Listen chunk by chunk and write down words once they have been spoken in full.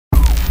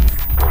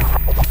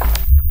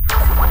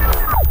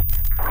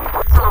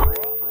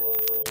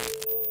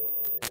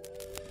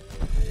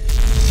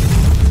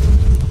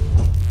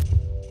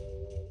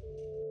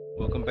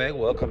Okay,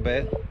 welcome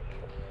back.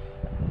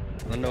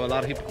 I know a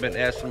lot of people have been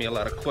asking me a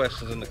lot of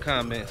questions in the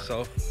comments,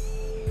 so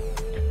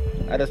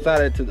I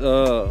decided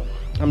to,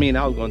 I mean,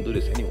 I was gonna do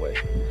this anyway,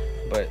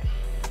 but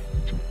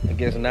I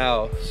guess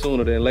now,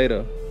 sooner than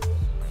later,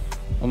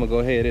 I'm gonna go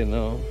ahead and,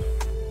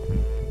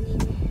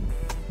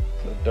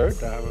 it's a dirt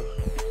driver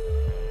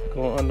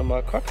going under my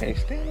car. I can't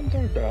stand them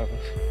dirt drivers.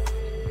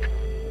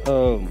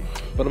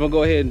 But I'm gonna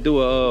go ahead and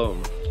do a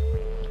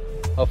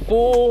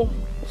full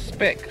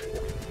spec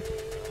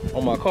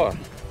on my car.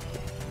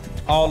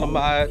 All the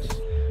mods,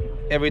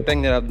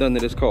 everything that I've done to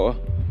this car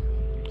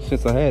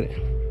since I had it.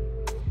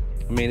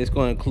 I mean, it's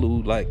going to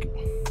include like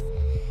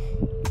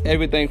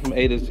everything from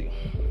A to Z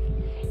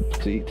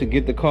to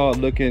get the car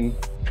looking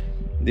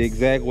the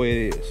exact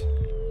way it is.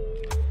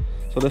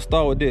 So let's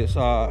start with this.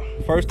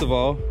 First of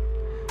all,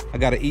 I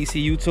got an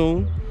ECU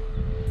Tune.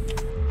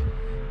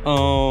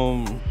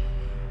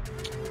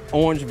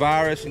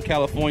 Orangevirus in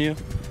California,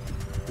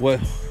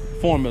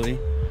 formerly.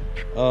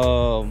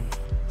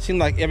 Seemed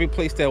like every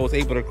place that was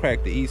able to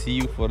crack the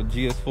ECU for the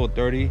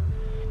GS430,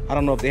 I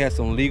don't know if they had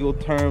some legal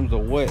terms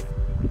or what,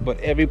 but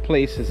every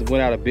place has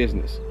went out of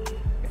business.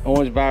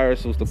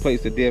 Orangevirus was the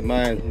place that did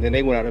mine, and then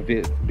they went out of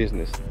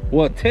business.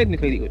 Well,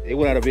 technically, they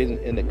went out of business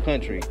in the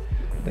country.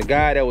 The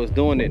guy that was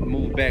doing it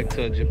moved back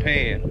to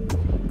Japan,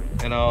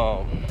 and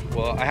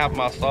well, I have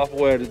my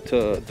software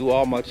to do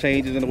all my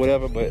changes and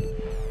whatever, but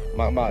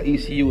my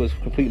ECU is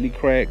completely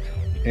cracked,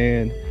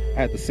 and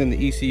I had to send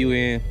the ECU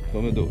in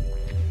for me to do it.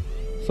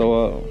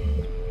 So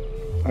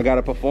I got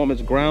a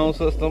performance ground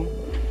system.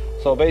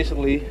 So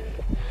basically,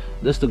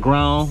 this the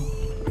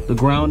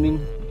grounding.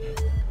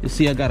 You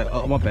see, I got it.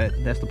 Oh my bad,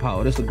 that's the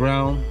power. This the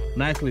ground.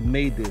 And I actually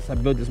made this. I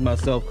built this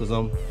myself because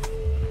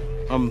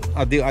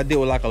I deal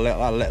with like a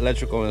lot of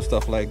electrical and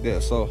stuff like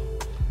that.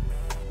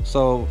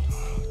 So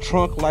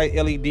trunk light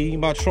LED.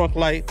 My trunk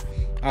light.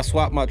 I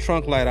swapped my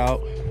trunk light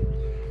out.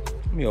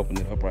 Let me open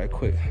it up right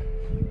quick.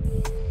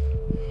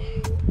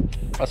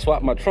 I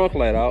swapped my trunk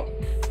light out.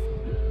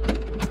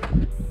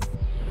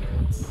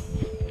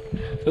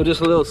 It was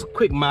just a little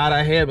quick mod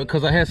I had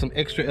because I had some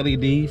extra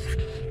LEDs,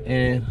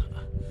 and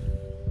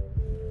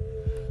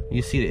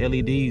you see the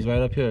LEDs right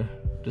up here,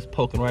 just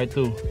poking right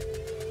through,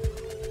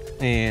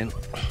 and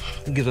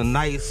it gives a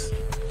nice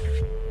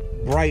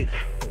bright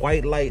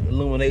white light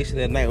illumination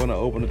at night when I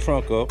open the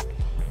trunk up.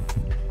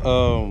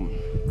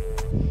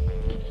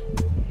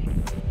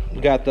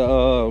 Got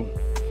the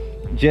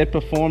Jet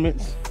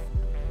Performance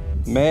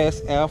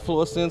mass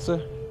airflow sensor.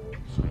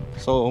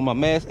 So my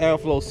mass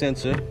airflow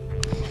sensor,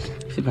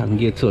 see if I can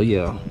get to it.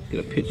 Yeah, get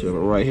a picture of it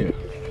right here.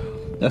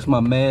 That's my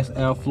mass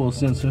airflow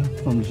sensor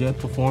from Jet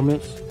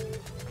Performance.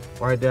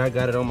 Right there, I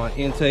got it on my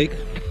intake.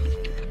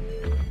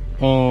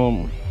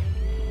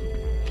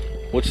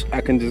 Which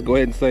I can just go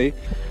ahead and say,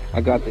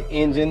 I got the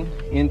engine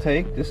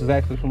intake. This is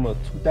actually from a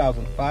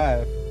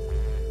 2005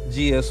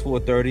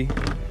 GS430.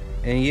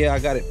 And yeah, I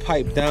got it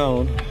piped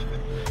down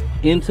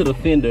into the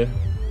fender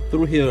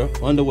through here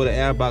under where the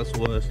airbox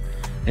was,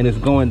 and it's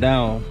going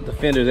down. The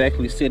fender is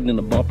actually sitting in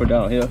the bumper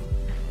down here,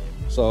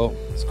 so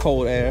it's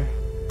cold air.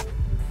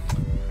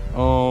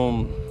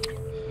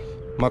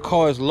 My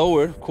car is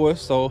lowered, of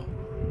course, so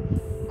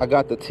I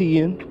got the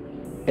TIEN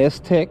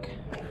S-Tech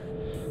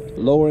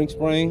lowering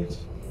springs.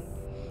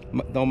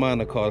 Don't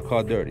mind the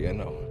car dirty, I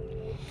know.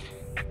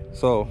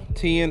 So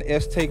TIEN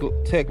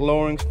S-Tech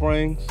lowering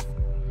springs.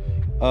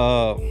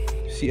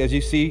 See, as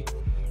you see,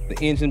 the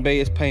engine bay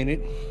is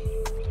painted,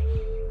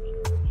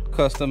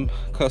 custom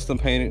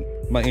painted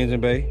my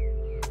engine bay.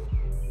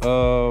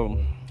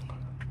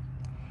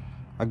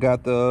 I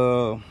got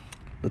the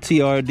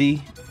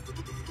TRD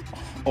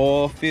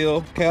oil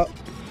fill cap.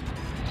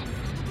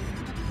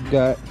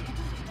 Got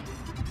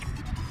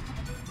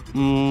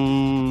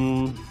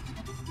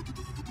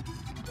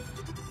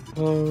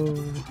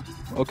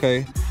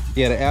okay,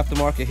 yeah, the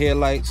aftermarket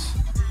headlights,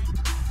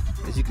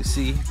 as you can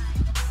see.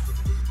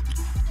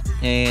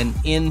 And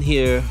in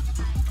here,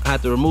 I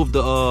had to remove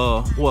the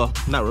well,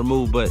 not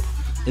remove, but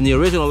in the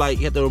original light,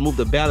 you have to remove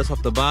the ballast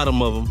off the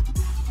bottom of them,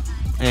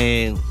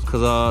 and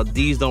because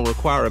these don't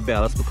require a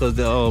ballast because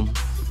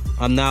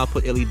I now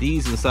put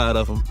LEDs inside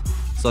of them,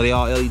 so they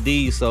all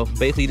LEDs. So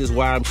basically, you just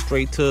wire them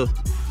straight to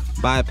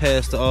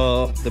bypass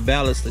the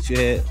ballast that you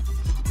had.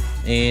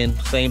 And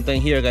same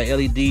thing here, I got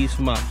LEDs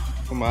for my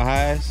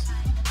highs.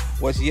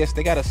 Which, yes,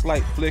 they got a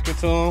slight flicker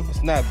to them.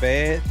 It's not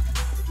bad.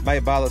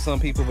 Might bother some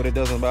people, but it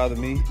doesn't bother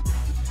me.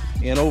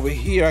 And over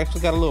here, I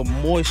actually got a little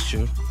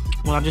moisture.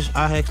 Well,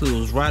 I actually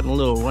was riding a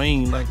little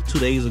rain like 2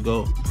 days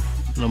ago,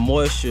 and the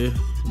moisture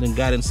then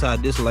got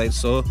inside this light.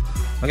 So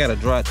I gotta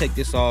take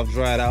this off,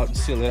 dry it out, and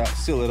seal it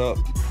up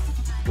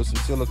with some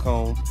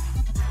silicone.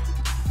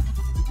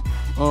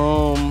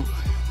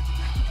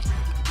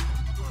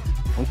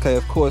 Okay,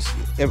 of course,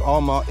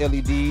 all my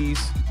LEDs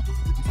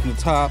from the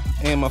top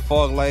and my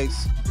fog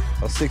lights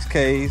are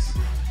 6Ks.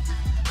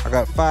 I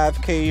got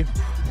 5K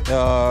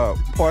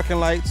parking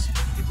lights,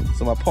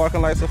 so my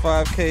parking lights are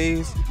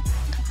 5Ks.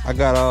 I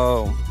got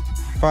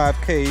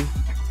 5K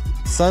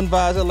sun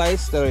visor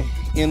lights that are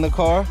in the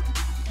car.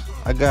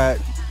 I got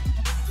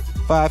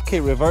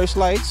 5K reverse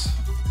lights.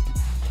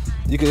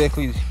 You can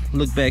actually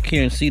look back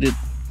here and see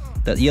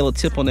that yellow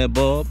tip on that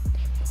bulb.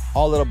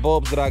 All of the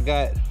bulbs that I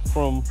got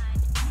from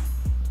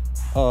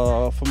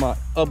my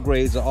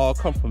upgrades are all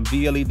come from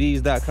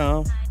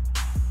VLEDs.com.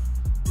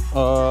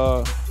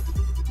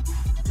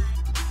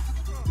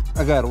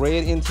 I got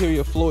red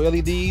interior floor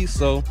LEDs,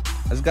 so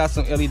I just got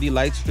some LED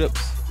light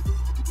strips.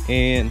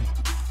 And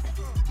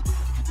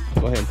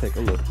go ahead and take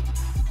a look.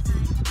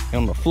 And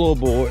on the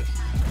floorboards,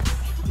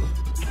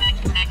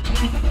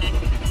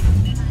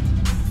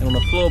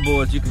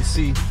 you can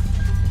see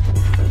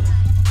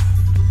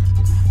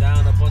it's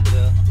down up under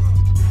there.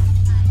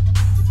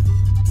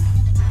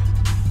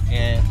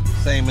 And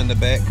same in the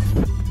back.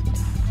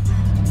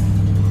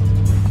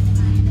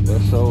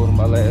 What I showed in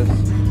my last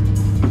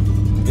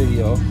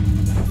video.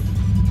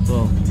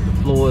 So the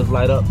floors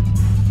light up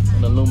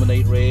and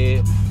illuminate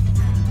red.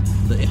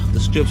 The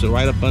strips are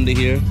right up under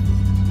here.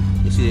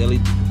 You see the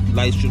LED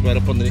light strip right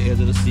up under the edge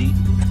of the seat.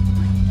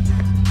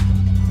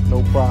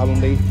 No problem.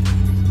 They've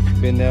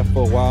been there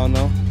for a while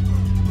now.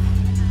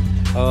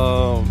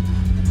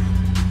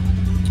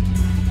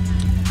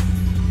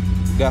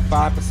 Got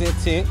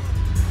 5% tint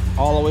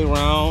all the way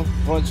around,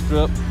 front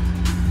strip,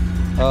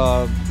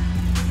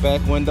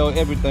 back window,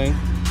 everything.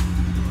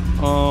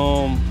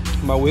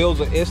 My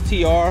wheels are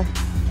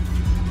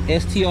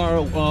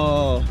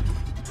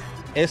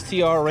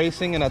STR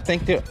Racing, and I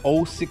think they're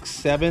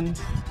 067.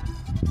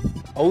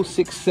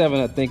 067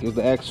 I think is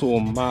the actual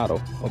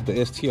model of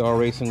the STR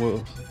Racing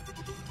wheels.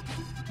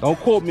 Don't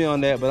quote me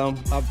on that, but I'm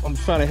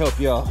trying to help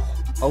y'all.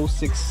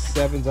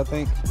 067s I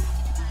think.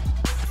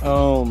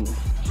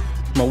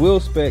 My wheel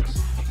specs.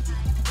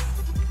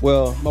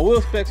 Well, my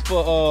wheel specs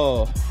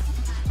for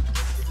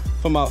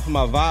my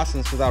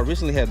VISORs, because I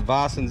originally had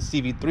VISOR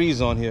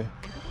CV3s on here.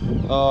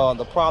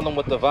 The problem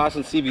with the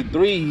VISOR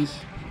CV3s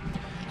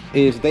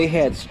is they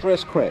had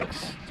stress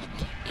cracks.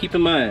 Keep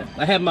in mind,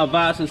 I had my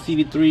VISOR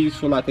CV3s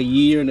for like a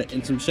year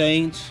and some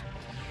change,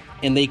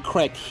 and they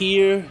cracked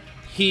here,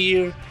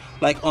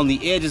 like on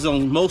the edges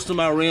on most of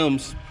my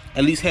rims.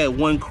 At least had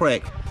one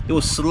crack. It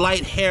was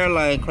slight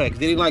hairline cracks.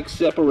 They didn't like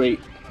separate.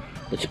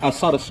 But I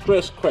saw the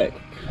stress crack.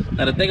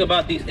 Now the thing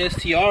about these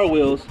STR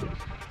wheels,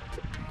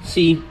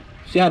 see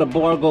how the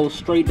bar goes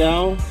straight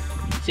down?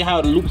 See how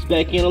it loops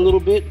back in a little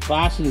bit?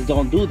 VISORs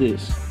don't do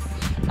this.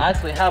 I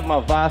actually have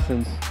my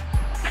VISORs.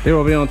 They're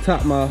over there on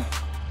top of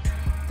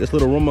this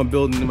little room I'm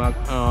building in my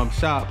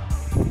shop.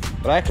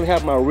 But I actually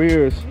have my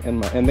rears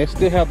and they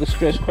still have the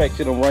stress cracks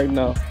in them right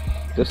now.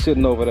 They're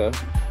sitting over there.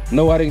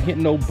 No, I didn't hit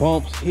no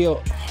bumps,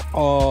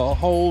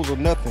 holes or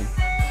nothing.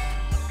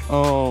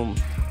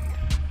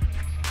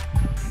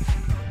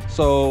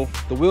 So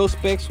the wheel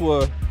specs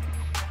were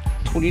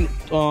 20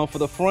 for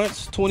the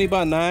fronts,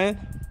 20/9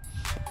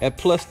 at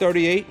plus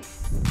 38,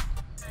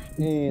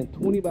 and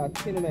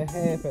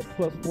 20/10.5 at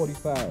plus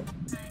 45.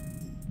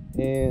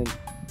 And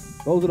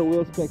those are the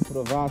wheel specs for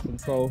the VISOR.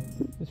 So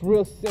it's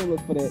real similar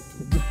for that,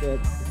 just that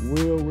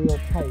real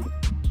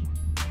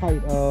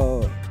tight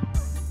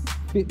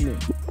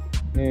fitment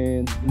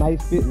and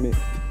nice fitment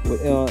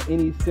with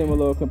any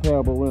similar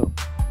comparable rim.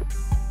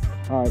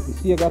 All right, you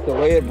see I got the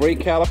red brake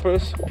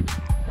calipers.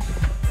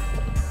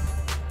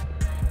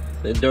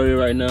 They're dirty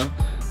right now,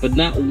 but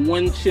not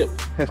one chip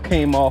has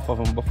came off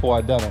of them before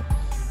I done them.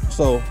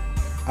 So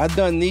I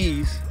done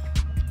these.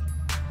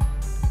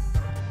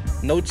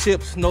 No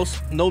chips, no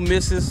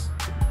misses.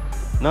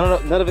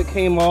 None of it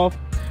came off.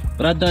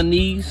 But I done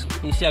these.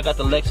 You see I got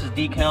the Lexus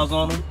decals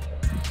on them.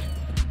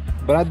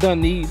 But I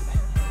done these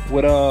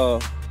with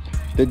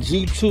the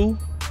G2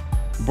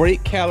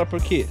 brake caliper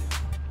kit.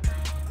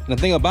 And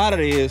the thing about it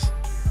is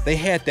they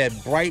had that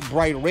bright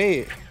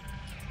red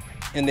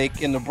in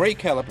the brake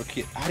caliper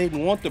kit. I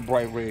didn't want the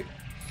bright red.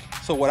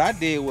 So what I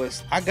did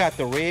was I got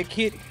the red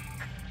kit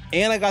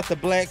and I got the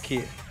black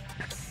kit.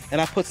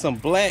 And I put some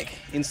black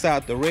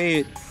inside the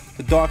red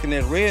to darken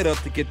that red up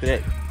to get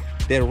that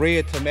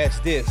red to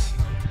match this.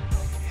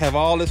 Have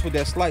all this with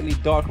that slightly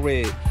dark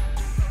red.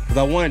 Because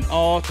I wanted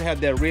all to have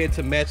that red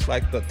to match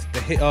like the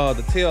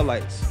tail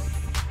lights.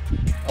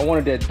 I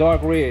wanted that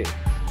dark red.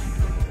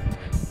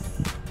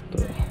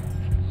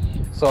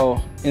 So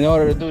in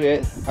order to do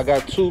that, I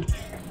got two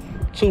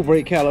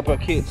brake caliper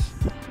kits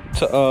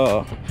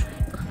to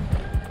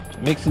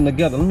mix them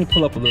together. Let me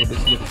pull up a little bit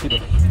so you can see the.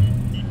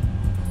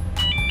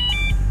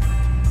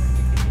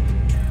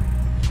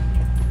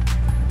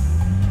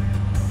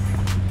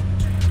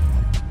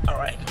 All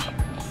right,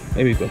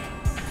 there we go.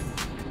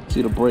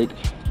 See the brake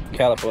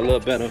caliper a little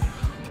better.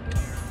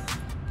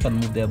 Gotta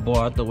move that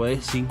bar out the way.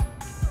 See,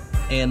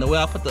 and the way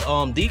I put the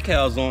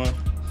decals on,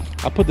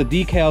 I put the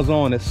decals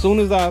on as soon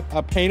as I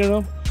painted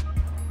them.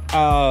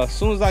 As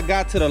soon as I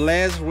got to the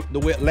last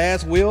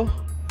wheel,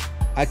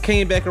 I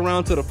came back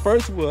around to the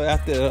first wheel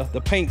after the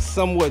paint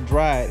somewhat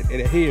dried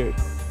and adhered,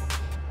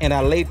 and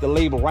I laid the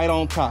label right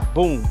on top.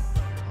 Boom!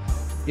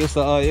 It was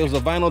a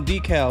vinyl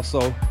decal,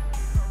 so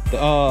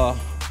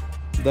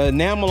the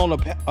enamel on the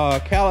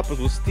calipers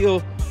was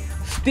still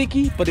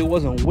sticky, but it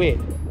wasn't wet,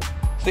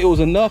 so it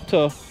was enough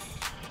to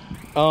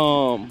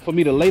for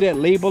me to lay that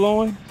label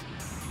on,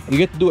 you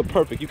get to do it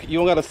perfect. You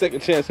don't got a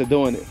second chance of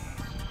doing it.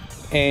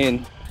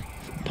 And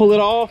pull it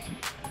off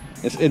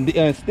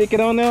and stick it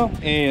on there,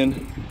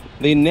 and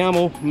the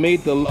enamel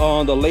made the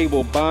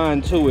label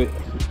bind to it.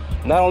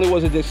 Not only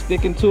was it just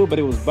sticking to it, but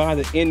it was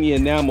binding in the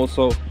enamel,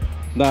 so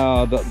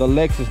the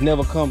Lexus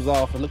never comes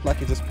off. It looked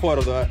like it's just part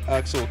of the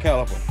actual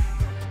caliper.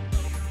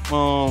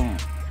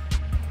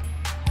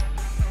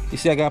 You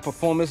see I got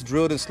performance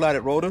drilled and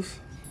slotted rotors.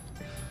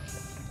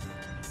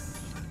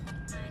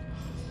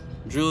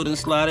 Drilled and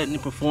slotted in the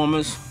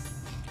performance.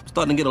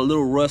 Starting to get a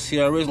little rust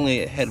here. I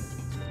originally had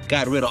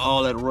got rid of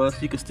all that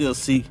rust. You can still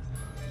see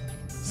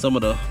some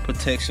of the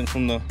protection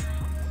from the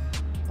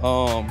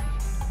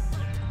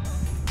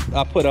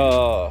I put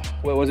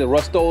what was it,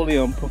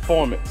 Rust-Oleum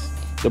Performance,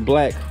 the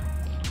black,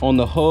 on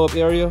the hub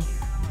area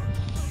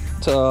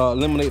to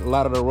eliminate a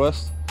lot of the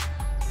rust.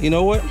 You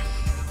know what,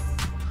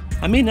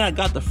 I may not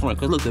got the front,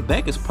 because look, the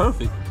back is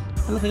perfect.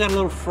 And look, I got a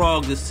little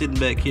frog just sitting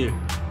back here.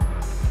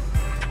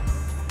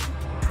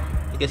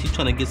 I guess he's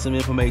trying to get some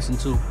information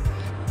too.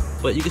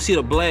 But you can see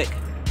the black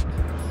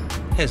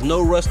has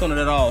no rust on it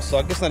at all, so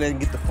I guess I didn't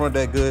get the front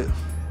that good.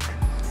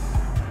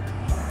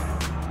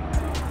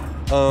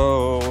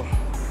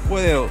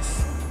 What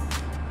else?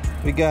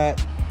 I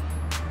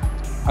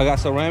got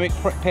ceramic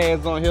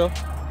pads on here,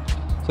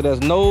 so there's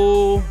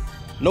no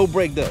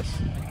brake dust.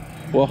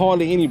 Well,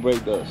 hardly any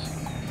brake dust.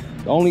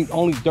 The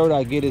only dirt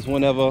I get is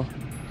whenever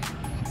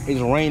it's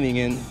raining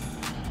and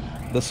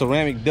the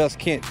ceramic dust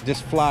can't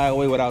just fly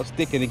away without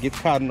sticking. It gets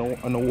caught in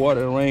the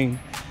water and rain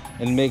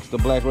and makes the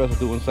black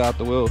residue inside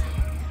the wheels.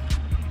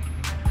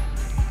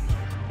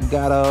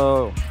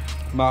 Got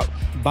my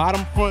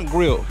bottom front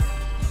grill.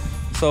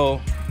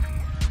 So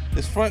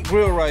this front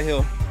grill right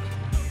here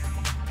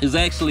is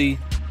actually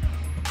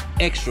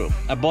extra.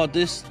 I bought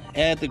this,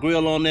 add the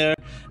grill on there,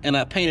 and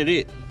I painted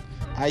it.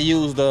 I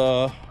used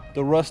the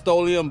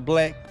Rust-Oleum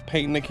black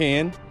paint in the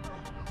can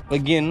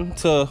again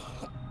to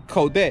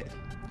coat that,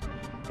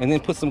 and then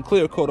put some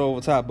clear coat over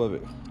top of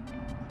it.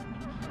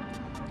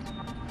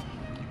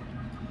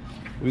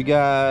 We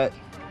got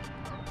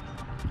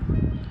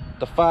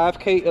the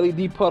 5K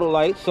LED puddle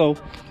lights. So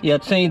yeah,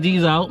 change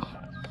these out.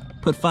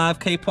 Put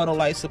 5K puddle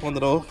lights up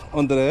under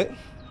that.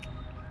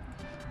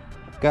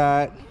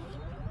 Got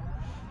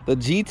the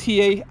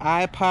GTA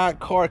iPod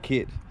car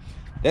kit.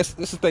 This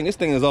thing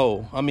is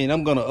old. I mean,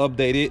 I'm gonna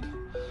update it,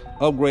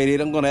 upgrade it.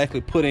 I'm gonna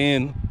actually put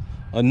in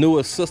a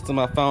newer system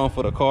I found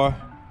for the car.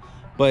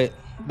 But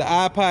the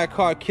iPod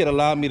car kit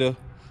allowed me to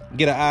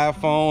get an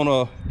iPhone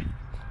or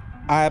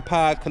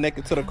iPod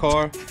connected to the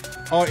car,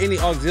 or any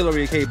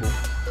auxiliary cable,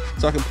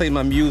 so I can play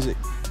my music.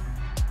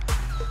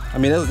 I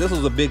mean, this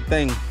was a big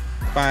thing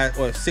 5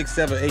 or 6,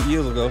 7, 8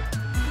 years ago.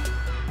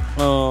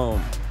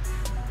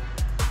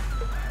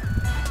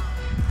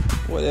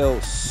 What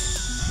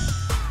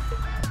else?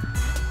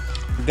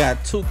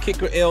 Got 2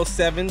 Kicker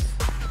L7s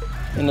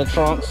in the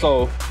trunk.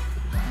 So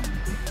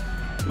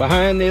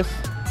behind this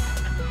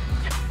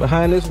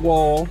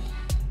wall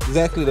is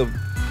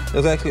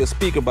there's actually a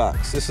speaker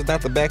box. This is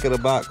not the back of the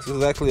box. This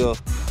is actually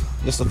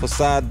just a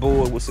facade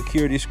board with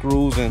security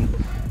screws and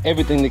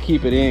everything to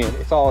keep it in.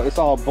 It's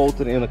all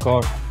bolted in the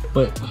car.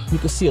 But you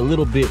can see a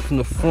little bit from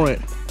the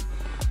front.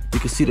 You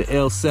can see the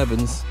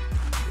L7s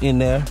in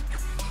there.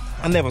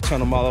 I never turn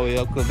them all the way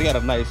up because they got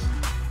a nice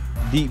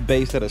deep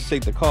bass that'll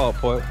shake the car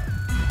apart.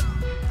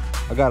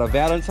 I got a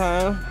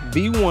Valentine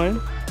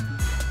V1,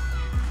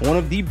 one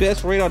of the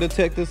best radar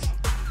detectors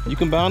you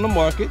can buy on the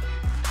market.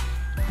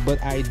 But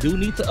I do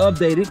need to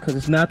update it because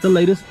it's not the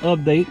latest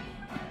update.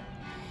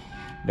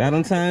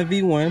 Valentine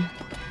V1.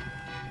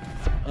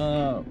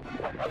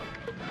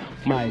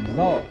 My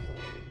exhaust.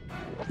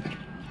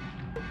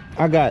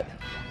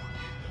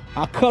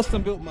 I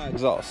custom built my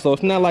exhaust, so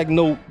it's not like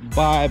no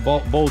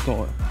bolt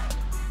on.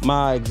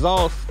 My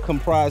exhaust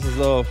comprises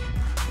of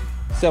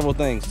several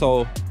things.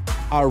 So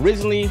I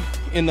originally,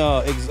 in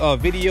a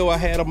video I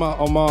had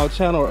on my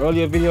channel, or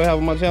earlier video I have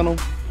on my channel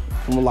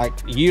from like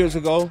years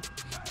ago,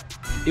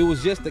 it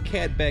was just the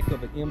cat back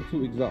of an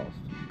M2 exhaust.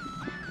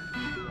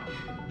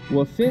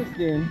 Well, since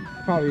then,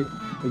 probably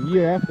a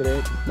year after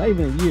that, not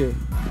even a year,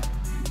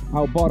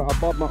 I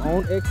bought my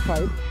own X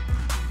pipe,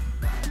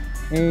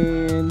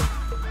 and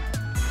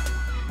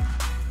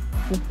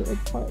just the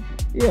X pipe.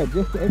 Yeah,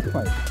 just the X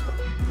pipe.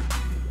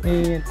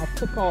 And I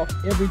took off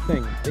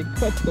everything. They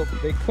cut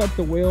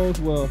the wells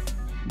where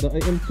the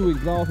M2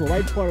 exhaust, well,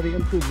 right part of the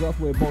M2 exhaust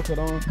where it bolted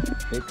on.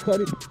 They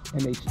cut it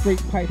and they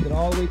straight piped it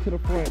all the way to the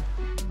front,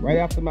 right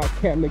after my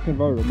catalytic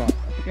converter. I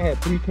think I had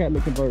 3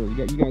 catalytic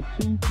converters. You got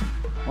 2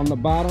 on the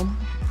bottom,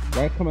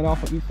 right, coming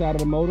off of each side of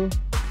the motor,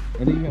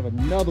 and then you have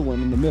another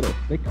one in the middle.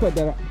 They cut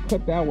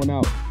that one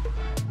out.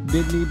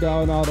 Didn't need that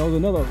one out. There was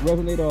another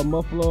resonator or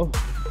muffler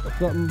or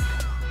something.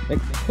 They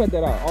cut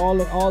that out. All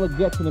the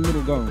guts in the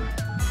middle gone.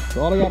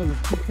 So all I got is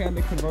 2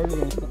 catalytic converters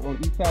on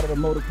each side of the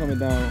motor coming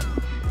down,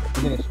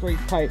 and then a straight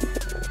pipe to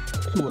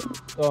it,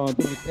 to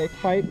this X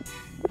pipe,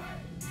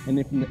 and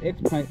then from the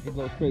X pipe it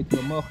goes straight to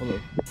the muffler.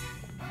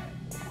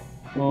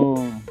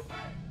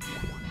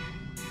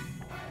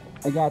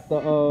 I got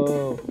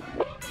the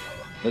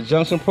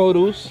Junction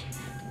Produce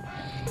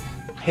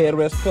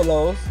headrest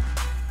pillows.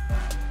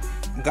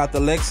 Got the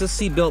Lexus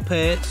seatbelt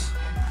pads.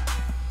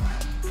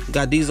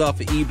 Got these off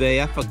of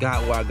eBay. I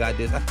forgot where I got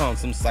this. I found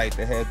some site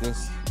that had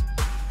this.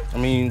 I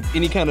mean,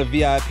 any kind of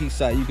VIP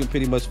site, you can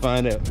pretty much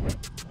find it.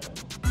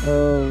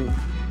 I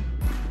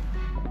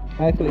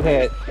actually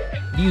had,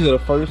 these are the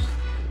first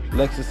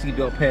Lexus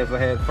seatbelt pads I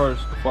had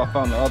first before I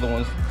found the other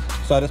ones.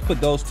 So I just put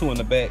those two in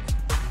the back.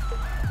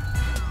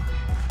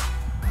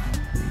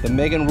 The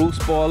Megan roof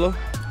spoiler.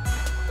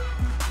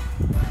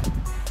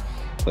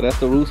 So that's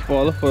the roof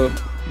spoiler for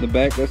the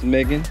back. That's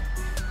Megan.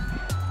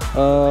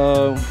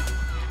 I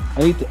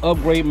need to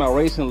upgrade my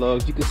racing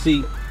lugs. You can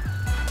see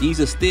these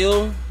are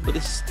still, but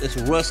it's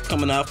rust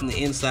coming out from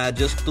the inside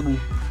just through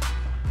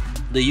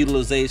the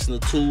utilization of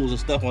tools and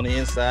stuff on the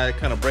inside,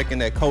 kind of breaking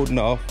that coating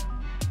off.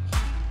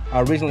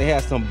 I originally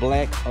had some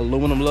black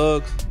aluminum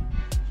lugs.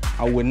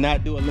 I would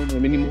not do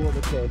aluminum anymore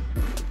because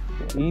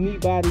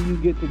anybody you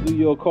get to do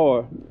your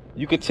car,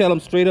 you can tell them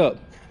straight up,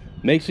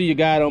 make sure your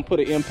guy don't put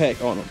an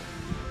impact on them.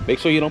 Make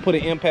sure you don't put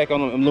an impact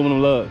on them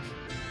aluminum lugs.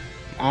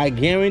 I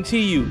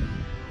guarantee you,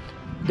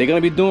 they're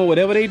gonna be doing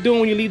whatever they do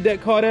when you leave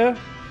that car there.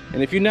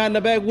 And if you're not in the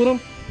back with them,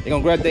 they're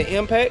gonna grab that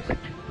impact,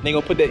 they're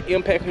gonna put that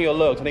impact on your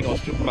lugs and they're gonna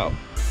strip them out.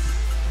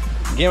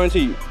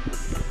 Guarantee you.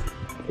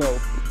 So,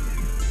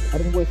 I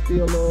didn't wear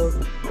steel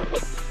lugs.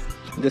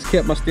 Just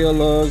kept my steel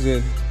lugs,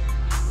 and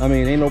I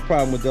mean, ain't no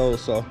problem with those,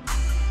 so.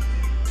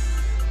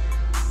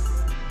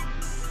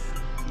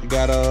 You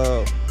got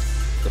the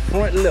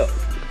front lip.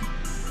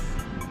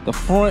 The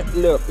front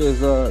lip is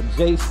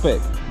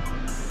J-Spec.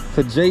 It's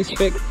a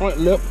J-Spec front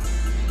lip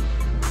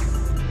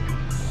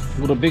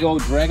with a big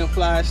old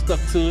dragonfly stuck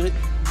to it.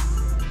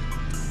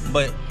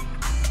 But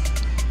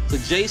it's a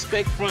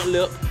J-Spec front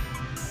lip.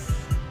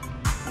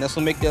 And that's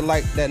gonna make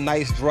that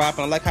nice drop.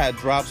 And I like how it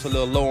drops a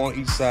little low on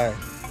each side.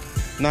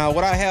 Now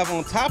what I have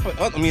on top of,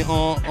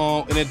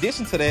 in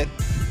addition to that,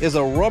 is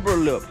a rubber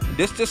lip.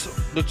 This just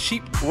the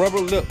cheap rubber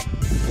lip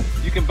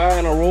you can buy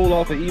in a roll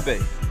off of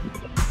eBay.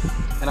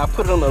 And I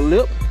put it on the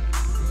lip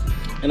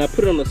and I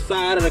put it on the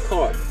side of the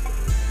car,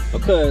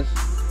 because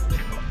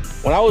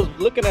when I was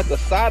looking at the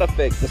side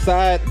effects, the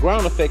side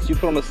ground effects you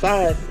put on the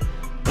side,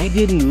 they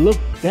didn't look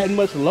that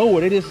much lower.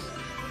 They just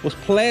was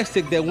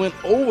plastic that went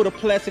over the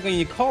plastic on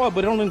your car,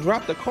 but it only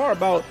dropped the car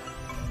about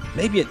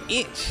maybe an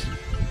inch.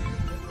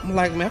 I'm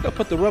like, man, I could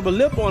put the rubber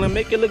lip on and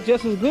make it look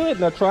just as good.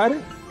 And I tried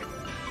it,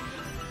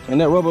 and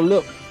that rubber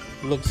lip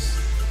looks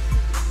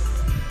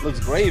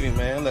gravy,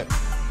 man. Look,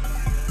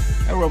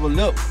 that rubber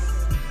lip.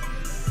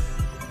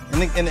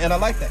 And I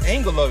like the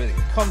angle of it.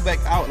 It comes back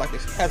out like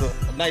it has a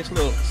nice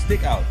little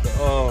stick out.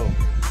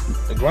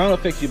 The ground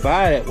effects you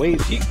buy at way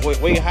cheap,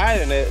 way higher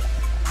than that,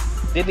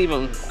 didn't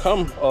even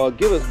come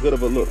give us good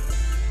of a look.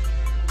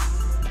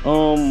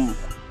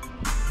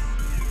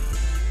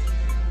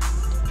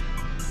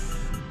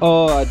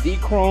 I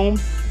de-chrome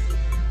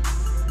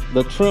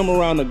the trim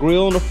around the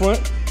grill in the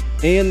front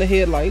and the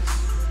headlights,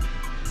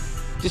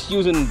 just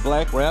using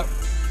black wrap.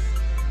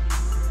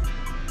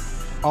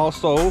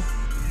 Also,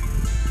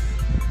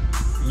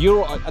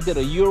 I did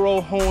a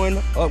Euro horn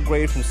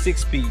upgrade from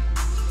 6-speed.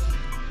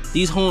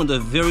 These horns are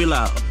very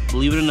loud,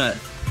 believe it or not,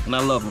 and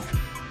I love them.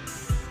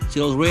 See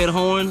those red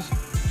horns?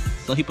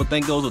 Some people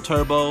think those are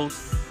turbos.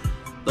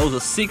 Those are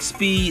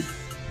 6-speed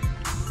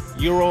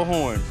Euro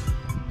horns.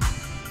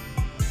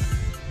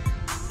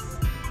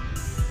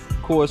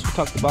 Of course, we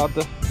talked about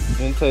the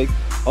intake.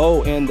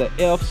 Oh, and the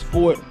F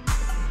Sport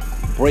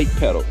brake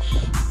pedals.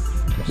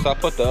 So I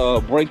put the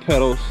brake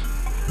pedals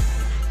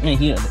in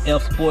here, the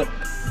F Sport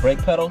brake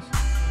pedals.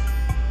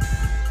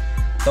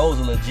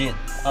 Those are legit.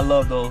 I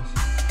love those.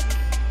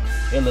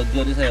 They look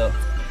good as hell.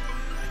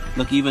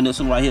 Look, even this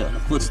one right here, the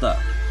foot stop,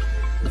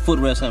 the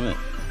footrest, I mean.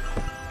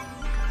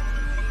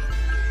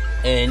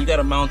 And you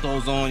gotta mount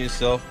those on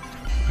yourself.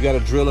 You gotta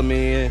drill them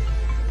in,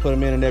 put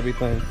them in and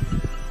everything.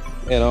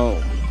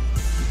 And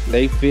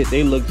they fit,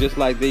 they look just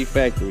like they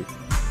factory.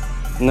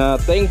 Now,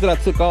 things that I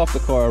took off the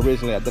car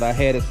originally that I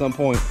had at some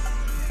point,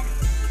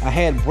 I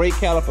had brake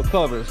caliper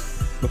covers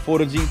before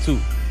the G2.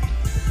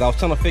 So I was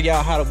trying to figure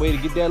out how the way to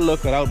get that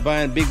look without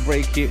buying big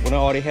brake kit when I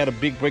already had a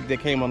big brake that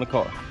came on the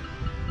car.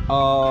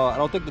 I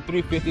don't think the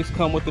 350s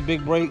come with the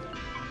big brake.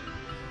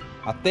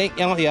 I don't think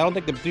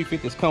the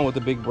 350s come with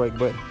the big brake,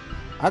 but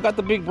I got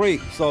the big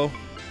brake, so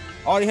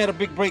I already had a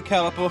big brake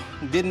caliper.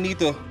 Didn't need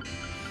to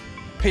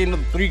pay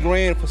another $3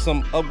 grand for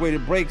some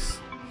upgraded brakes,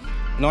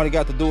 and already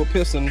got the dual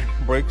piston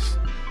brakes.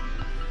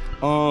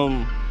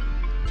 But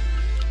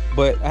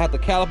I had the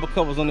caliper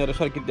covers on there to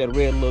try to get that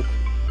red look,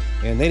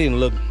 and they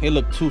didn't look. It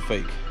looked too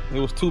fake. It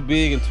was too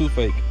big and too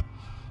fake.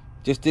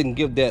 Just didn't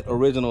give that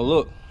original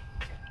look.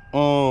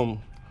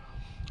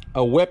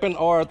 A weapon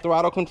or a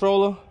throttle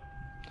controller.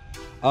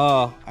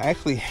 I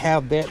actually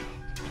have that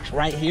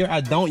right here.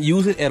 I don't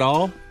use it at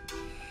all.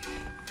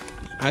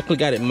 I actually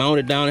got it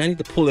mounted down. I need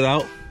to pull it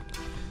out.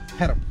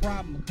 Had a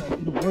problem because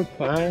it worked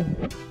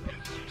fine,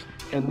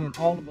 and then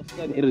all of a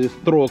sudden it'll just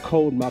throw a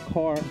code in my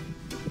car.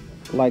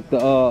 like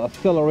the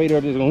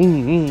accelerator just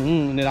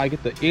and then I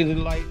get the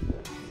engine light.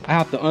 I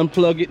have to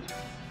unplug it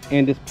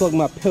and just plug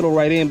my pedal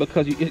right in,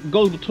 because it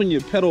goes between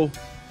your pedal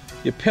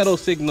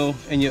signal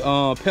and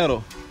your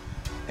pedal,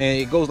 and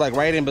it goes like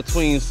right in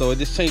between, so it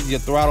just changes your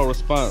throttle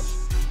response.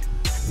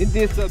 It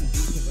did something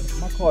decent,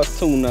 but my car's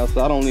tuned now,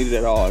 so I don't need it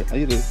at all. I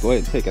need to go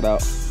ahead and take it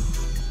out.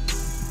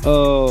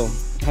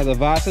 Has the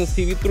VISOR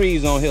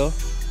CV3s on here.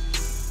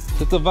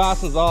 Took the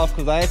VISORs off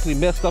because I actually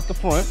messed up the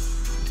front.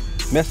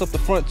 Messed up the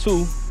front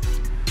too.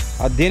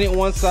 I dented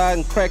one side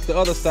and cracked the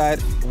other side,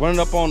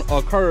 running up on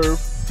a curve.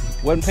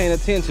 Wasn't paying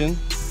attention.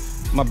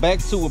 My back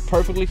two were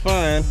perfectly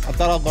fine. I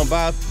thought I was gonna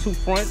buy 2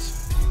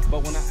 fronts,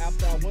 but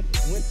after I went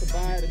to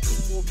buy the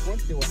 2 more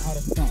fronts, they were out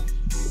of stock.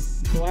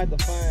 So I had to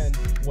find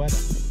before I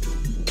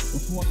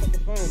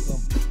could find some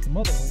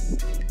other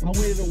ones. I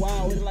waited a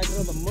while, waited like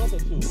another month or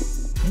 2. They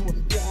were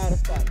still out of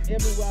stock.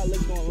 Everywhere I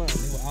looked online,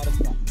 they were out of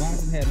stock.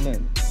 VISOR had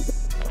none.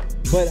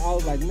 But I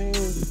was like, man,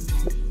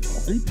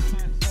 I need to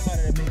find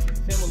somebody that makes a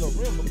similar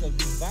rim, because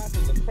these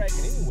VISORs are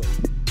cracking anyway.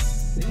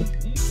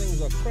 These things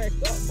are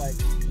cracked up. Like,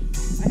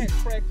 I had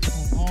cracks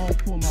on all 4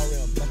 of my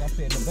rims. Like I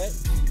said, in the back,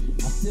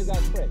 I still got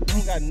cracks. I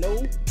don't got no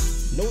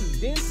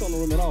dents on the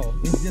rim at all.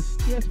 It's just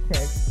stress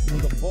cracks when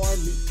the bar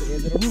meets the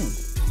edge of the rim.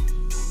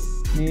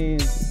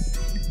 And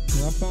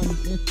when I found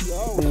these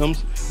STR rims,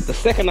 the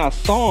second I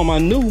saw them, I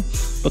knew,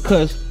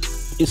 because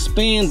it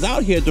spans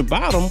out here at the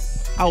bottom.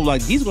 I was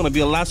like, these are gonna be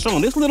a lot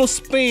stronger. This little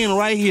span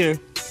right here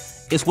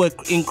is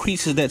what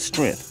increases that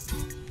strength.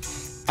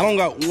 I don't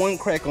got one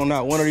crack on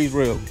that one of these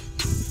rims.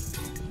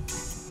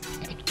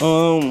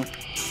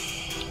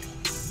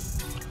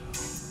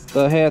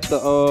 I had the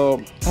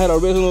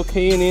original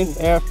KNN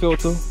air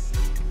filter,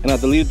 and I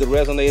deleted the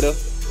resonator.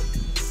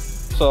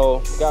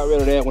 So got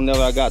rid of that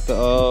whenever I got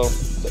the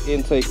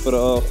intake for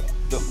the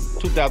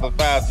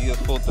 2005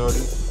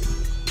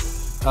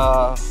 GS430.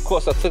 Of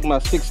course, I took my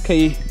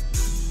 6K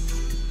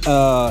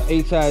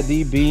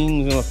HID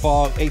beams and the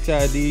fog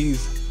HIDs,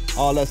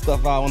 all that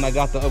stuff out when I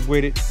got the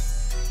upgraded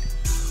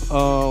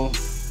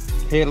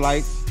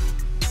headlights.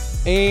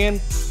 And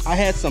I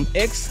had some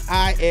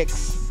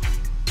XIX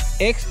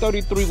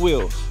X33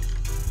 wheels.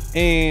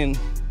 And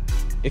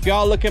if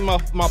y'all look at my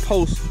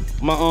post,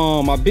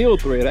 my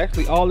build thread,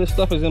 actually all this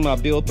stuff is in my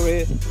build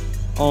thread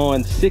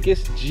on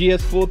sickest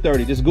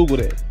GS430. Just Google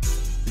that.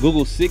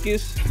 Google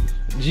sickest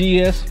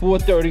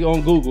GS430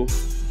 on Google,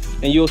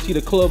 and you'll see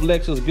the Club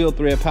Lexus build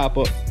thread pop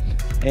up,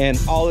 and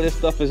all of this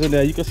stuff is in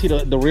there. You can see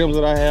the rims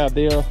that I have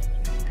there.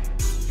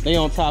 They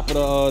on top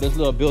of this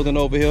little building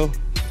over here,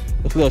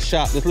 this little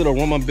shop, this little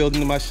room I'm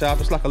building in my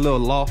shop. It's like a little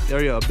loft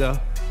area up there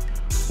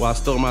where I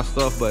store my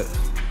stuff, but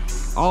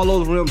all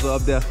those rims are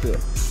up there still.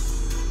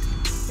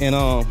 And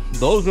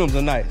those rims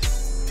are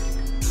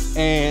nice,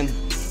 and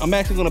I'm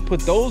actually gonna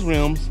put those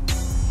rims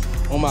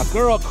on my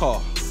girl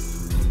car,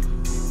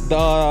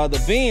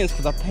 the Benz,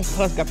 because I think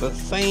hers got the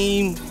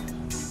same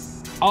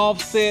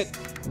offset,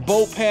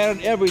 bolt pattern,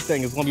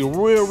 everything. It's gonna be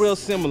real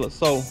similar.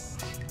 So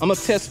I'm gonna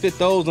test fit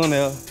those on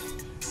there,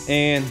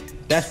 and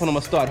that's when I'm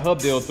gonna start her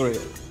build thread.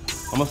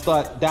 I'm gonna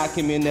start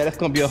documenting that. That's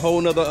gonna be a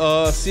whole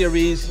nother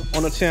series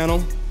on the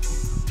channel.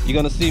 You're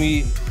gonna see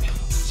me.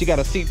 She got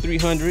a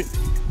C300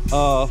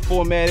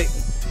 4MATIC,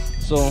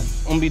 so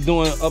I'm gonna be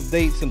doing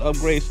updates and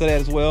upgrades for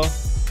that as well.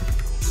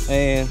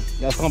 And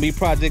that's gonna be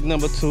project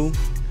number 2.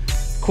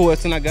 Of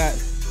course, and I got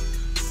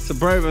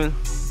Suburban.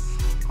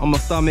 I'm gonna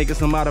start making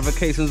some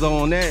modifications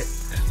on that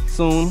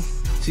soon.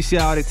 She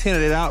already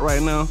tinted it out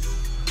right now,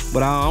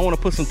 but I want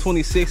to put some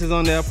 26s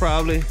on there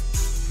probably.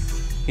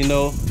 You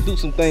know, do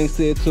some things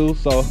to it too.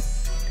 So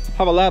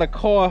have a lot of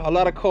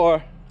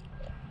car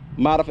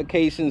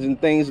modifications and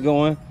things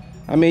going.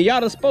 I mean,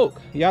 y'all done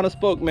spoke,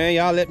 man.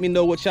 Y'all let me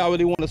know what y'all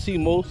really want to see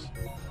most.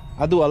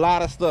 I do a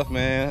lot of stuff,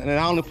 man, and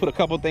I only put a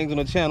couple things on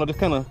the channel, just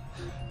kind of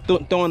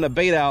throwing the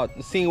bait out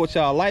and seeing what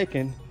y'all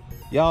liking.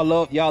 Y'all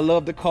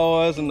love the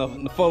cars and the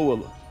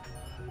 4-wheeler.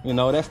 You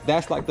know,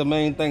 that's like the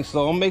main thing.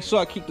 So I'll make sure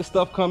I keep the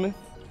stuff coming,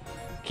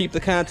 keep the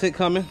content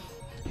coming.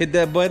 Hit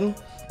that button,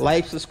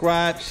 like,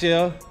 subscribe,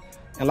 share.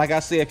 And like I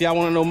said, if y'all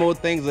want to know more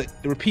things, like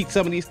repeat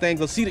some of these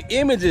things or see the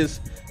images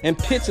and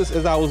pictures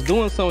as I was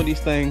doing some of these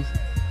things,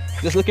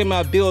 just look at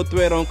my build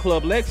thread on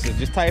Club Lexus.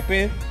 Just type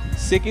in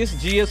sickest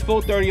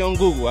GS430 on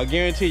Google. I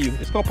guarantee you,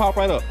 it's gonna pop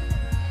right up.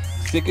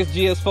 Sickest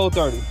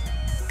GS430.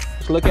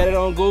 Just look at it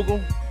on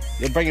Google.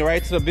 It'll bring you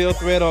right to the build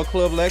thread on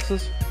Club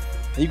Lexus.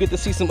 And you get to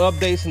see some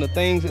updates and the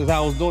things as I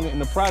was doing it in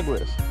the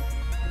progress.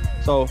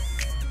 So,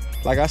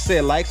 like I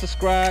said, like,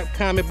 subscribe,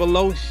 comment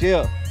below,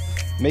 share.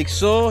 Make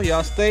sure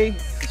y'all stay,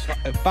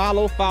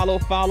 follow.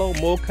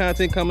 More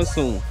content coming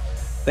soon.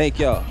 Thank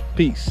y'all.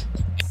 Peace.